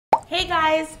Hey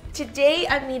guys, today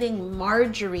I'm meeting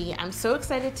Marjorie. I'm so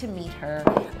excited to meet her.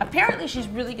 Apparently she's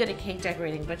really good at cake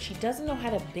decorating, but she doesn't know how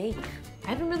to bake. I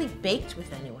haven't really baked with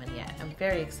anyone yet. I'm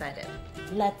very excited.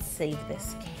 Let's save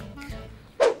this cake.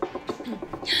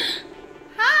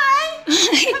 Hi!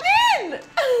 Come in!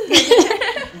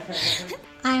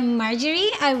 I'm Marjorie.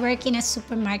 I work in a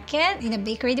supermarket. In the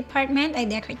bakery department, I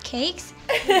decorate cakes.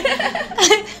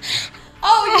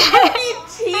 Oh, you need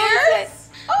tears?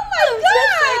 Oh my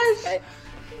gosh!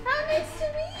 How nice to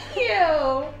meet you!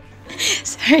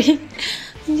 Sorry.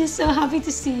 I'm just so happy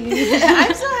to see you.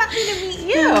 I'm so happy to meet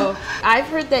you. I've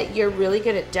heard that you're really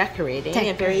good at decorating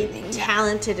and very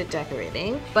talented at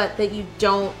decorating, but that you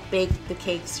don't bake the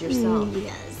cakes yourself.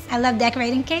 Yes. I love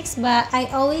decorating cakes, but I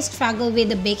always struggle with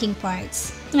the baking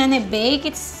parts. When I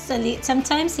bake,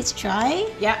 sometimes it's dry.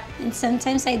 Yeah. And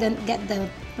sometimes I don't get the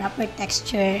proper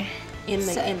texture in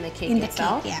the cake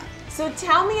itself. Cake, yeah. So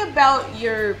tell me about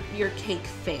your cake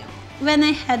fail. When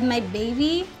I had my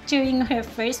baby, during her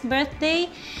first birthday,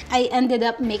 I ended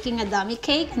up making a dummy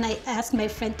cake and I asked my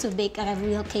friend to bake a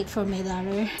real cake for my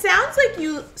daughter. Sounds like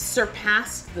you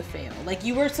surpassed the fail. Like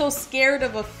you were so scared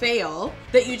of a fail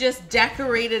that you just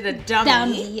decorated a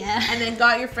dummy, yeah. And then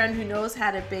got your friend who knows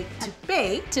how to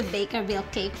bake to bake a real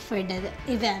cake for the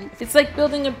event. It's like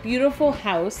building a beautiful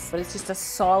house, but it's just a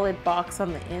solid box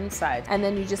on the inside. And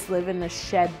then you just live in a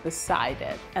shed beside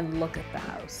it and look at the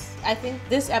house. I think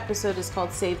this episode is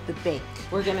called Save the Bake.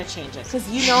 We're gonna change it because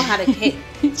you know how to cake.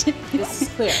 This is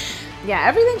clear. Yeah,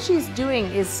 everything she's doing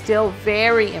is still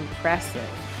very impressive,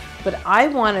 but I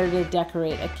want her to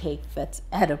decorate a cake that's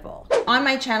edible. On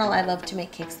my channel, I love to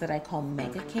make cakes that I call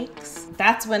mega cakes.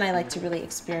 That's when I like to really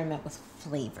experiment with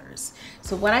flavors.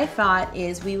 So what I thought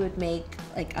is we would make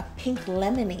like a pink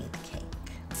lemonade cake.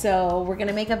 So we're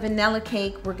gonna make a vanilla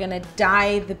cake. We're gonna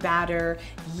dye the batter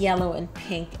yellow and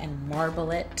pink and marble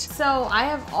it. So I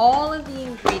have all of the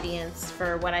ingredients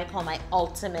for what I call my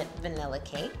ultimate vanilla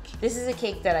cake. This is a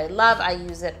cake that I love. I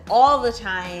use it all the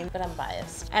time, but I'm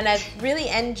biased. And I've really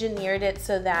engineered it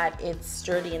so that it's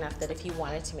sturdy enough that if you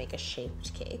wanted to make a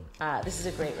shaped cake, this is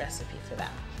a great recipe for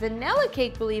that. Vanilla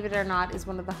cake, believe it or not, is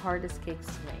one of the hardest cakes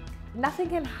to make. Nothing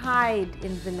can hide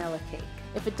in vanilla cake.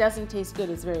 If it doesn't taste good,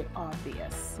 it's very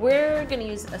obvious. We're gonna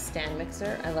use a stand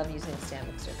mixer. I love using a stand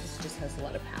mixer because it just has a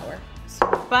lot of power. So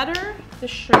butter, the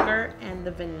sugar, and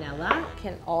the vanilla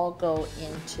can all go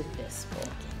into this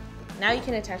bowl. Now you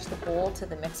can attach the bowl to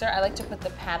the mixer. I like to put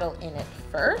the paddle in it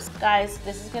first. Guys,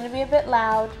 this is gonna be a bit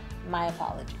loud. My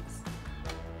apologies.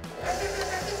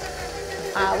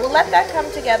 We'll let that come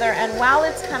together, and while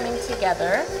it's coming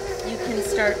together, you can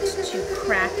start to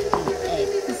crack the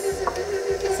eggs.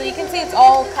 So you can see it's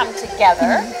all come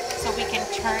together, so we can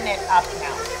turn it up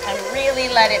now and really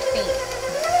let it beat.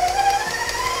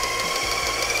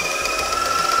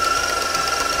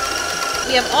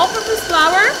 We have all-purpose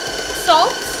flour,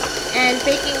 salt, and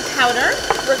baking powder.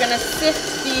 We're gonna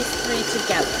sift these three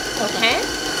together, okay?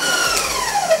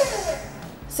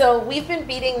 So we've been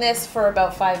beating this for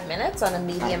about 5 minutes on a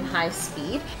medium-high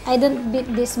speed. I don't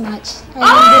beat this much. I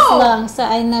beat this long, so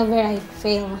I know where I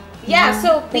fail. Yeah,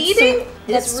 so beating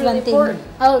is really important.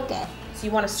 Okay. So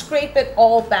you want to scrape it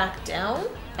all back down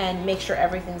and make sure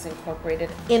everything's incorporated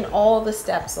in all the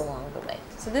steps along the way.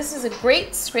 So this is a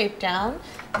great scrape down.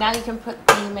 Now you can put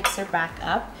the mixer back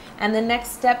up. And the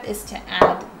next step is to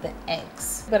add the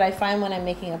eggs. But I find when I'm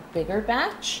making a bigger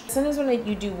batch, sometimes when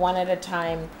you do one at a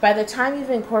time, by the time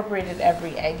you've incorporated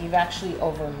every egg, you've actually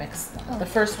overmixed them. The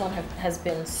first one has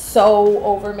been so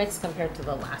overmixed compared to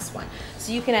the last one.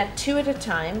 So you can add 2 at a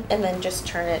time and then just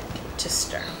turn it to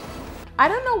stir. I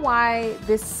don't know why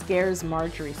this scares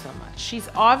Marjorie so much. She's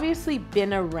obviously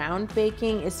been around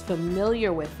baking, is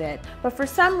familiar with it, but for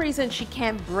some reason she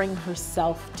can't bring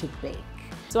herself to bake.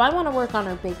 So I want to work on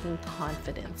her baking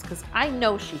confidence because I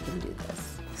know she can do this.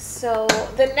 So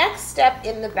the next step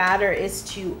in the batter is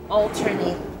to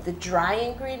alternate the dry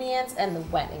ingredients and the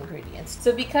wet ingredients.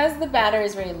 So because the batter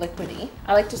is very liquidy,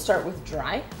 I like to start with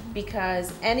dry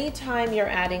because anytime you're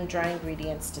adding dry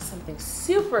ingredients to something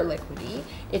super liquidy,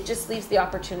 it just leaves the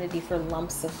opportunity for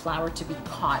lumps of flour to be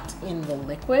caught in the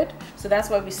liquid. So that's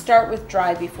why we start with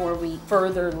dry before we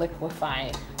further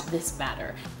liquefy this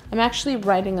batter. I'm actually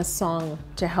writing a song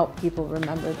to help people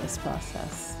remember this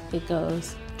process. It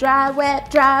goes, dry,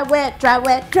 wet, dry, wet, dry,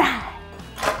 wet, dry.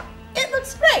 It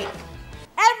looks great.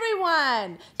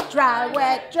 Everyone, dry,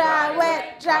 wet, dry,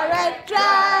 wet, dry, wet,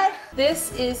 dry.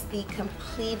 This is the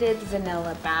completed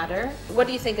vanilla batter. What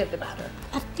do you think of the batter?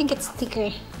 I think it's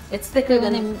thicker. It's thicker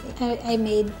than I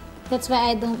made. That's why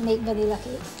I don't make vanilla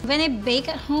cakes. When I bake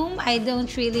at home, I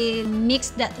don't really mix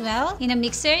that well in a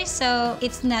mixer, so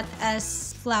it's not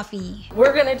as fluffy.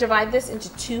 We're gonna divide this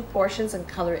into 2 portions and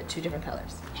color it 2 different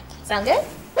colors. Sound good?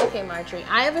 Okay, Marjorie,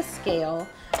 I have a scale,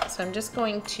 so I'm just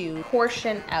going to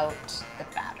portion out the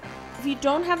batter. If you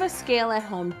don't have a scale at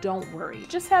home, don't worry.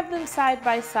 Just have them side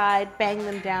by side, bang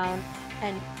them down,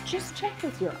 and just check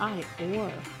with your eye,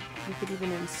 or you could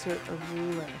even insert a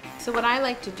ruler. So what I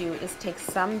like to do is take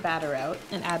some batter out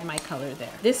and add my color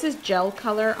there. This is gel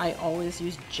color. I always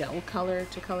use gel color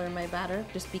to color my batter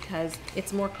just because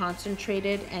it's more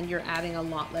concentrated and you're adding a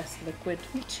lot less liquid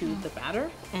to the batter.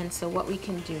 And so what we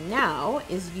can do now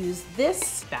is use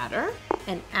this batter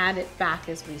and add it back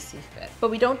as we see fit. But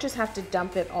we don't just have to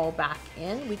dump it all back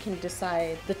in. We can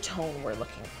decide the tone we're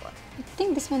looking for. I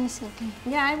think this one is okay.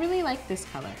 Yeah, I really like this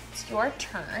color. It's your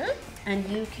turn, and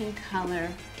you can color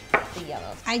the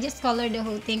yellow. I just color the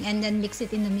whole thing and then mix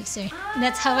it in the mixer.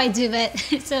 That's how I do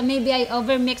it. So maybe I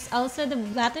overmix also the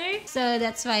batter, so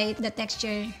that's why the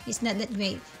texture is not that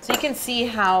great. So you can see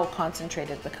how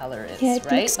concentrated the color is, yeah, it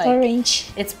right? looks orange.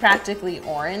 It's practically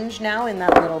orange now in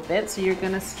that little bit, so you're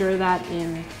gonna stir that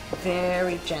in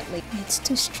very gently. It's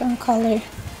too strong color.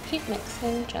 Keep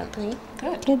mixing gently.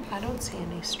 Good. Good. I don't see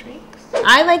any streaks.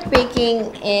 I like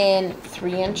baking in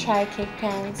 3-inch high cake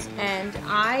pans, and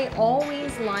I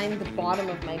always line the bottom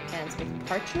of my pans with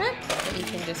parchment that you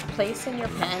can just place in your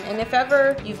pan. And if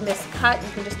ever you've miscut, you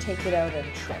can just take it out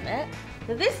and trim it.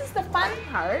 So this is the fun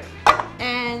part,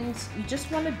 and you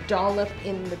just want to dollop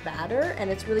in the batter, and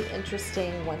it's really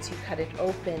interesting once you cut it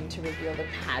open to reveal the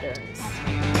patterns.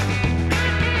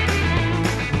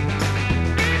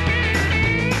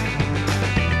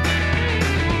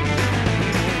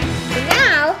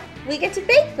 We get to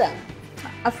bake them.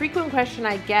 A frequent question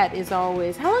I get is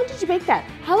always, how long did you bake that?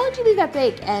 How long did you leave that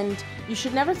bake? And you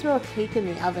should never throw a cake in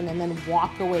the oven and then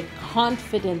walk away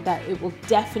confident that it will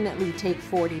definitely take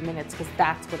 40 minutes, because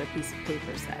that's what a piece of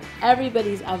paper said.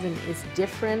 Everybody's oven is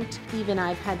different. Even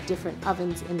I've had different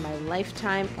ovens in my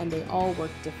lifetime, and they all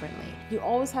work differently. You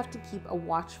always have to keep a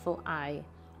watchful eye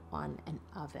on an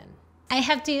oven. I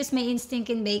have to use my instinct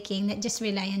in baking, not just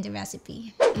rely on the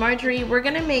recipe. Marjorie, we're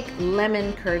gonna make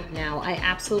lemon curd now. I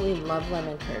absolutely love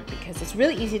lemon curd because it's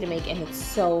really easy to make and it's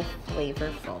so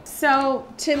flavorful. So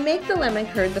to make the lemon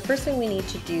curd, the first thing we need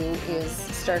to do is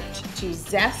start to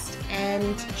zest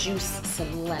and juice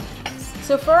some lemons.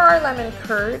 So for our lemon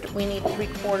curd, we need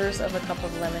 3/4 of a cup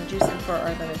of lemon juice, and for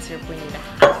our lemon syrup, we need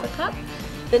 1/2 cup.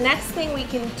 The next thing we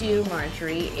can do,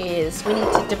 Marjorie, is we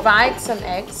need to divide some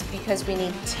eggs because we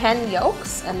need 10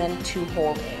 yolks and then 2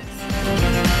 whole eggs.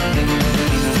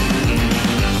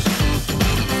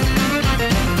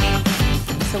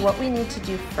 So what we need to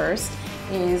do first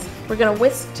is we're going to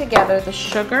whisk together the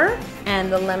sugar and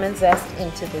the lemon zest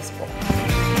into this bowl.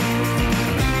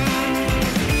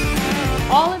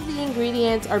 All of the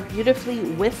ingredients are beautifully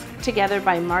whisked together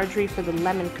by Marjorie for the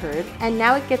lemon curd, and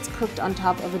now it gets cooked on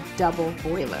top of a double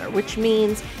boiler, which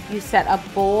means you set a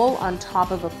bowl on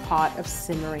top of a pot of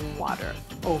simmering water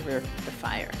over the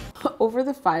fire. Over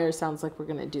the fire sounds like we're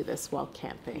gonna do this while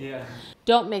camping. Yeah.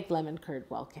 Don't make lemon curd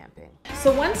while camping.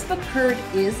 So once the curd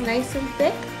is nice and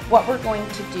thick, what we're going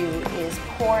to do is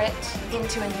pour it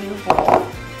into a new bowl.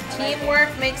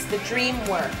 Teamwork makes the dream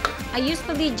work. I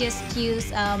usually just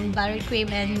use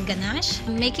buttercream and ganache.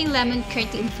 Making lemon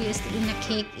curd infused in a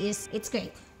cake it's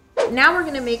great. Now we're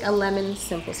gonna make a lemon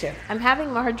simple syrup. I'm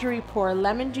having Marjorie pour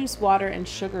lemon juice, water, and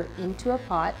sugar into a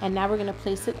pot, and now we're gonna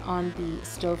place it on the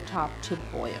stovetop to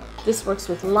boil. This works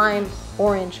with lime,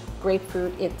 orange,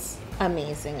 grapefruit. It's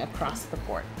amazing across the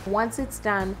board. Once it's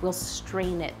done, we'll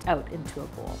strain it out into a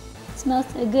bowl. It smells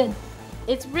so good.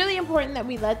 It's really important that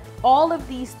we let all of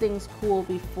these things cool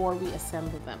before we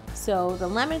assemble them. So the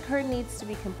lemon curd needs to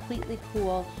be completely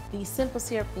cool, the simple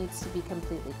syrup needs to be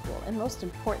completely cool, and most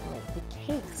importantly, the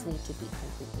cakes need to be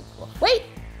completely cool. Wait,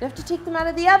 we have to take them out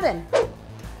of the oven.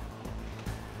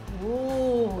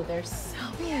 Ooh, they're so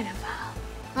beautiful.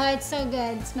 Oh, it's so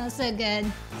good. It smells so good.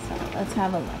 So let's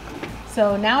have a look.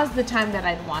 So now is the time that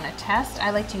I'd want to test.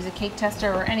 I like to use a cake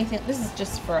tester or anything. This is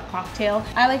just for a cocktail.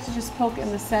 I like to just poke in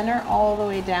the center all the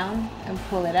way down and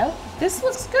pull it out. This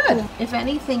looks good. If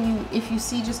anything, if you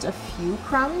see just a few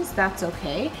crumbs, that's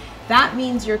okay. That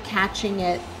means you're catching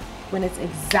it when it's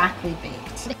exactly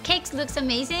baked. The cake looks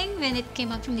amazing when it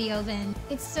came out from the oven.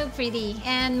 It's so pretty.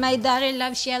 And my daughter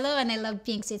loves yellow and I love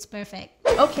pink, so it's perfect.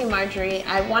 Okay, Marjorie,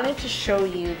 I wanted to show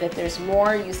you that there's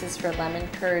more uses for lemon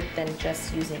curd than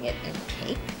just using it in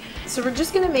cake. So we're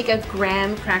just gonna make a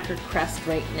graham cracker crust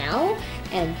right now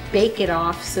and bake it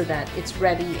off so that it's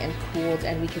ready and cooled,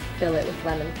 and we can fill it with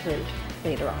lemon curd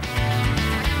later on.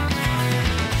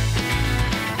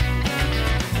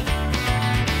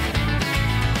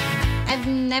 I've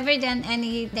never done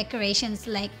any decorations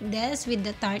like this with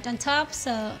the tart on top,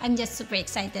 so I'm just super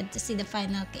excited to see the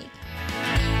final cake.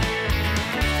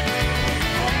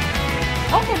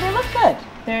 Okay, they look good.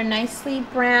 They're nicely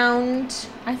browned.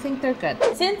 I think they're good.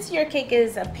 Since your cake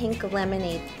is a pink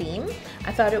lemonade theme,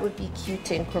 I thought it would be cute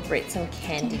to incorporate some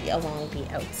candy along the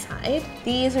outside.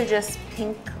 These are just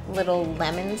pink little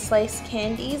lemon slice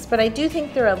candies, but I do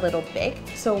think they're a little big.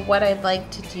 So what I'd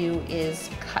like to do is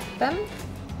cut them.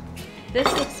 This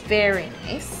looks very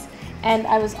nice. And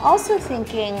I was also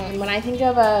thinking, when I think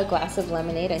of a glass of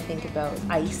lemonade, I think about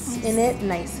ice in it,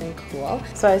 nice and cool.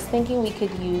 So I was thinking we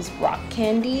could use rock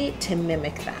candy to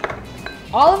mimic that.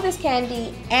 All of this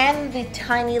candy and the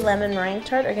tiny lemon meringue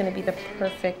tart are gonna be the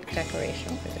perfect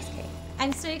decoration for this cake.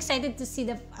 I'm so excited to see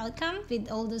the outcome with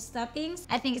all those toppings.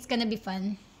 I think it's gonna be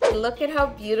fun. Look at how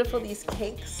beautiful these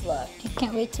cakes look. I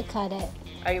can't wait to cut it.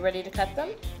 Are you ready to cut them?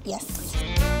 Yes.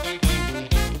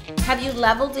 Have you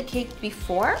leveled a cake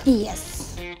before?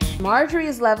 Yes. Marjorie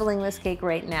is leveling this cake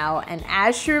right now, and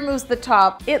as she removes the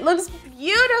top, it looks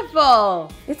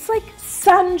beautiful. It's like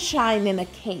sunshine in a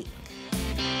cake.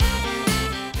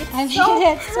 It's so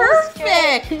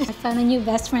perfect. I found a new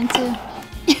best friend too.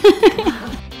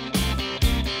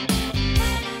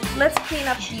 Let's clean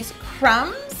up these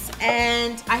crumbs,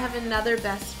 and I have another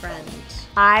best friend.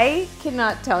 I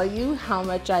cannot tell you how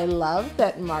much I love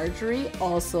that Marjorie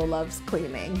also loves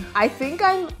cleaning. I think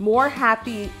I'm more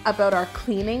happy about our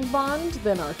cleaning bond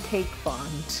than our cake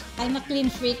bond. I'm a clean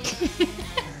freak.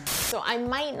 So I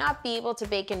might not be able to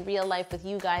bake in real life with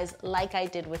you guys like I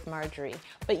did with Marjorie,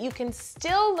 but you can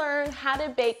still learn how to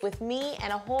bake with me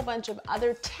and a whole bunch of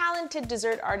other talented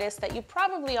dessert artists that you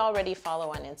probably already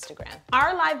follow on Instagram.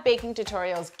 Our live baking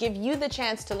tutorials give you the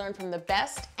chance to learn from the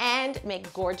best and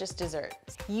make gorgeous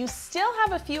desserts. You still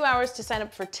have a few hours to sign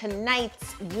up for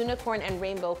tonight's Unicorn and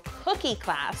Rainbow Cookie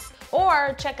class,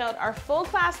 or check out our full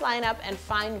class lineup and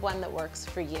find one that works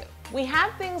for you. We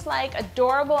have things like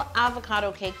adorable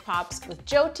avocado cake pops with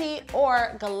Jyoti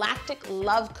or galactic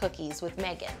love cookies with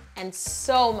Megan, and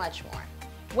so much more.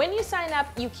 When you sign up,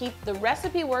 you keep the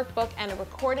recipe workbook and a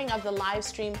recording of the live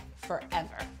stream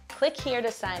forever. Click here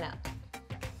to sign up.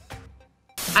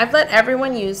 I've let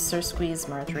everyone use Sir Squeeze,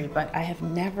 Marjorie, but I have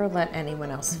never let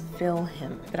anyone else fill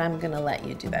him. But I'm gonna let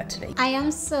you do that today. I am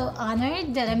so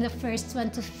honored that I'm the first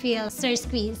one to fill Sir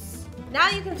Squeeze. Now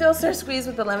you can fill Sir Squeeze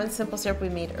with the lemon simple syrup we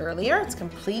made earlier. It's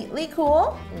completely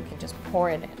cool. You can just pour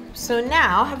it in. So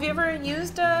now, have you ever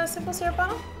used a simple syrup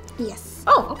bottle? Yes.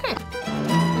 Oh, okay.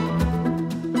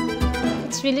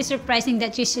 It's really surprising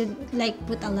that you should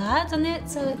put a lot on it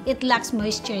so it lacks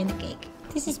moisture in the cake.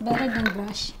 This is better than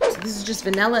brush. So this is just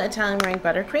vanilla Italian Meringue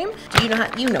Buttercream. Do you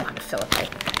know how to fill a cake?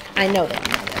 I know that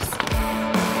you know this.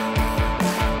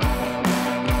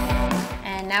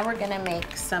 And now we're gonna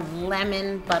make some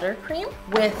lemon buttercream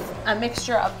with a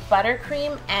mixture of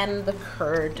buttercream and the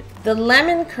curd. The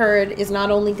lemon curd is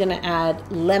not only gonna add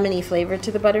lemony flavor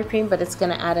to the buttercream, but it's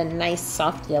gonna add a nice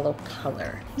soft yellow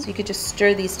color. So you could just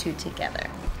stir these two together.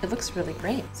 It looks really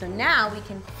great. So now we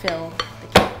can fill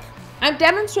the cake. I'm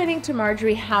demonstrating to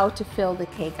Marjorie how to fill the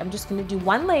cake. I'm just gonna do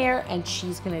one layer and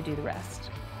she's gonna do the rest.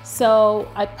 So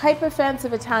I pipe a fence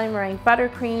of Italian meringue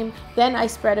buttercream, then I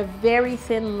spread a very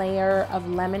thin layer of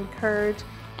lemon curd,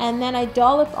 and then I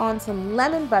dollop on some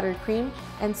lemon buttercream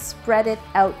and spread it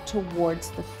out towards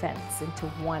the fence into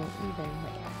one even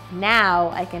layer.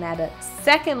 Now I can add a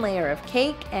second layer of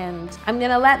cake and I'm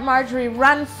gonna let Marjorie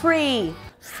run free.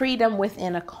 Freedom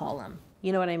within a column.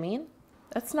 You know what I mean?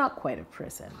 That's not quite a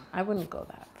prison. I wouldn't go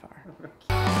that far.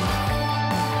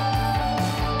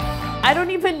 I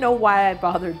don't even know why I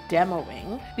bothered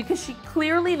demoing, because she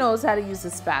clearly knows how to use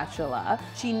a spatula.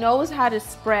 She knows how to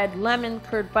spread lemon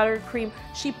curd buttercream.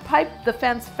 She piped the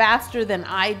fence faster than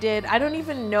I did. I don't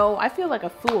even know. I feel like a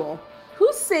fool.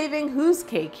 Who's saving whose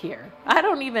cake here?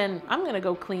 I'm gonna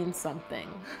go clean something.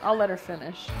 I'll let her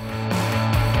finish.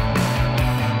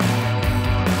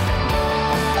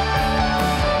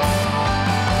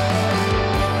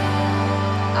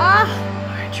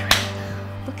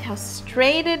 Look how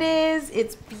straight it is.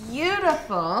 It's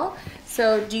beautiful.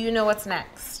 So do you know what's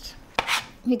next?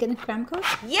 We're gonna crumb coat?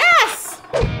 Yes!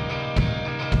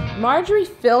 Marjorie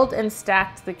filled and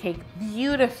stacked the cake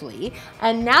beautifully.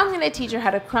 And now I'm gonna teach her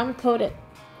how to crumb coat it.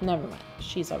 Never mind,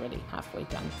 she's already halfway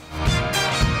done.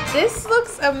 This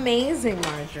looks amazing,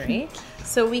 Marjorie.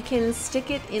 So we can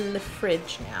stick it in the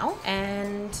fridge now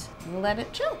and let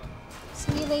it chill.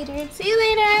 See you later. See you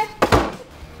later.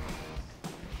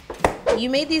 You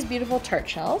made these beautiful tart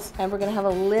shells, and we're gonna have a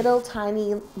little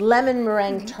tiny lemon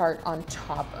meringue tart on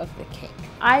top of the cake.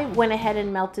 I went ahead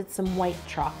and melted some white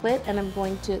chocolate, and I'm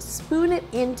going to spoon it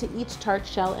into each tart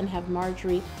shell and have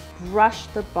Marjorie brush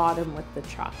the bottom with the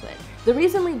chocolate. The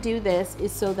reason we do this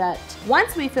is so that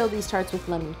once we fill these tarts with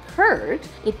lemon curd,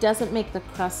 it doesn't make the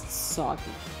crust soggy.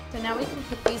 So now we can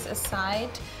put these aside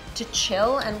to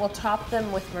chill, and we'll top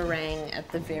them with meringue at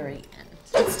the very end.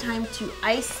 It's time to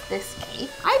ice this cake.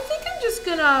 I think I'm just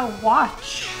gonna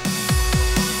watch.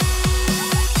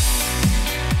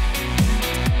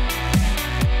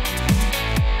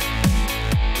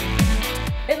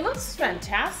 It looks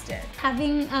fantastic.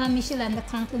 Having Miss Yolanda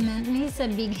compliment me is a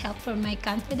big help for my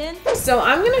confidence. So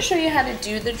I'm gonna show you how to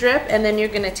do the drip, and then you're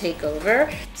gonna take over.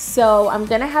 So I'm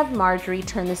gonna have Marjorie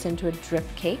turn this into a drip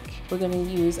cake. We're gonna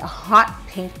use a hot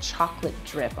pink chocolate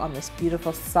drip on this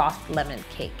beautiful soft lemon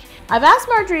cake. I've asked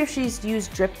Marjorie if she's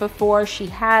used drip before. She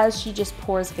has. She just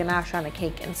pours ganache on a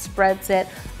cake and spreads it.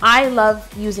 I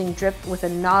love using drip with a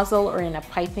nozzle or in a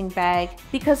piping bag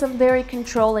because I'm very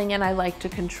controlling and I like to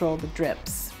control the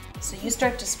drips. So you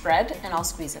start to spread and I'll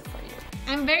squeeze it for you.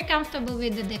 I'm very comfortable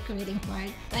with the decorating part.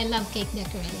 I love cake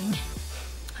decorating.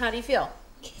 How do you feel?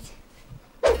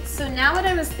 So now what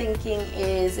I was thinking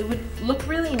is it would look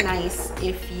really nice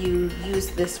if you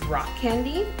use this rock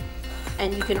candy,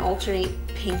 and you can alternate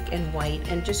pink and white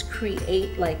and just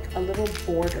create like a little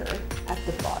border at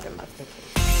the bottom of the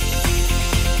cake.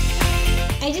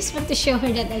 I just want to show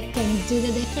her that I can do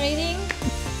the decorating.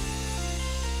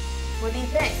 What do you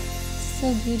think?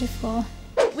 So beautiful.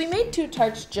 We made 2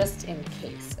 tarts just in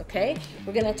case, okay?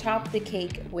 We're gonna top the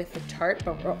cake with a tart,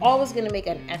 but we're always gonna make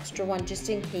an extra one just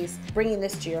in case bringing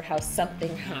this to your house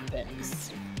something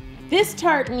happens. This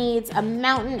tart needs a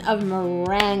mountain of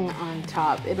meringue on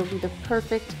top. It'll be the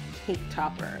perfect cake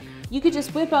topper. You could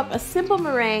just whip up a simple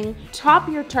meringue, top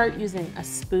your tart using a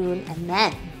spoon, and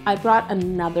then I brought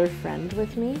another friend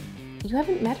with me. You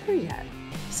haven't met her yet.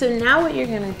 So now what you're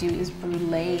gonna do is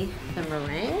brulee the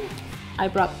meringue. I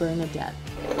brought Bernadette.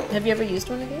 Have you ever used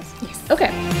one of these? Yes.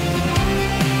 Okay.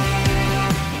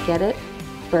 Get it?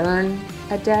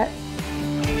 Bernadette.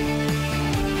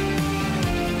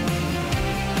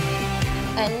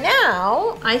 And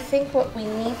now, I think what we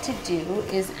need to do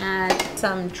is add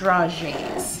some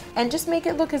dragées and just make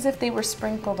it look as if they were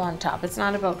sprinkled on top. It's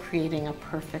not about creating a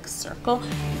perfect circle.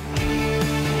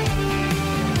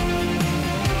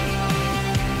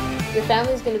 Your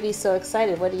family's gonna be so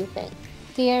excited. What do you think?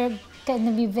 They're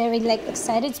gonna be very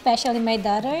excited, especially my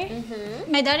daughter.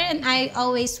 My daughter and I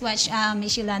always watch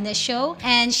Miss Yolanda's show,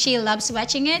 and she loves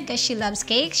watching it because she loves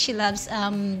cakes. She loves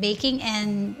baking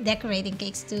and decorating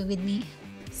cakes too with me.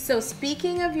 So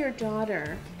speaking of your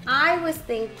daughter, I was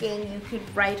thinking you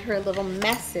could write her a little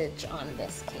message on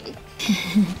this cake.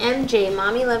 MJ,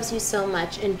 mommy loves you so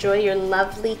much. Enjoy your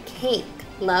lovely cake.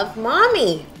 Love,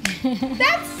 mommy.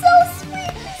 That's so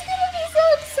sweet. She's gonna be so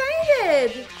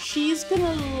excited. She's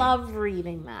gonna love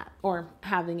reading that or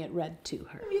having it read to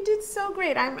her. You did so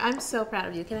great. I'm so proud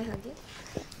of you. Can I hug you?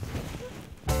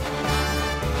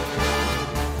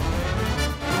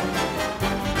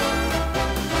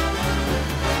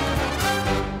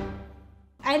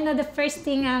 I know the first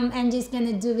thing MJ's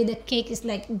gonna do with the cake is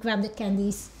grab the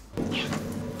candies.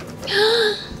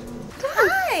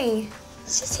 Hi.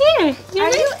 She's here.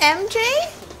 Are you MJ?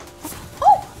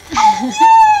 Oh, yay!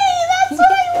 That's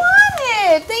what I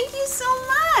wanted. Thank you so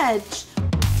much.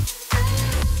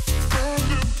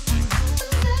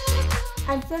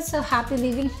 I feel so happy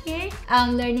living here,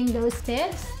 learning those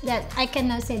tips that I can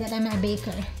now say that I'm a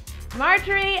baker.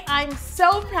 Marjorie, I'm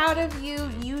so proud of you.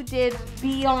 You did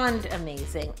beyond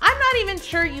amazing. I'm not even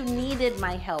sure you needed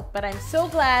my help, but I'm so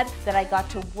glad that I got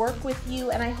to work with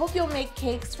you, and I hope you'll make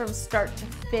cakes from start to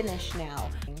finish now,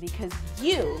 because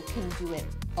you can do it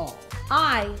all.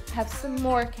 I have some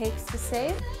more cakes to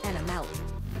save, and I'm out.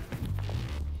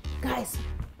 Guys,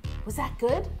 was that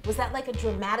good? Was that like a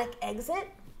dramatic exit?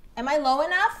 Am I low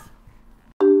enough?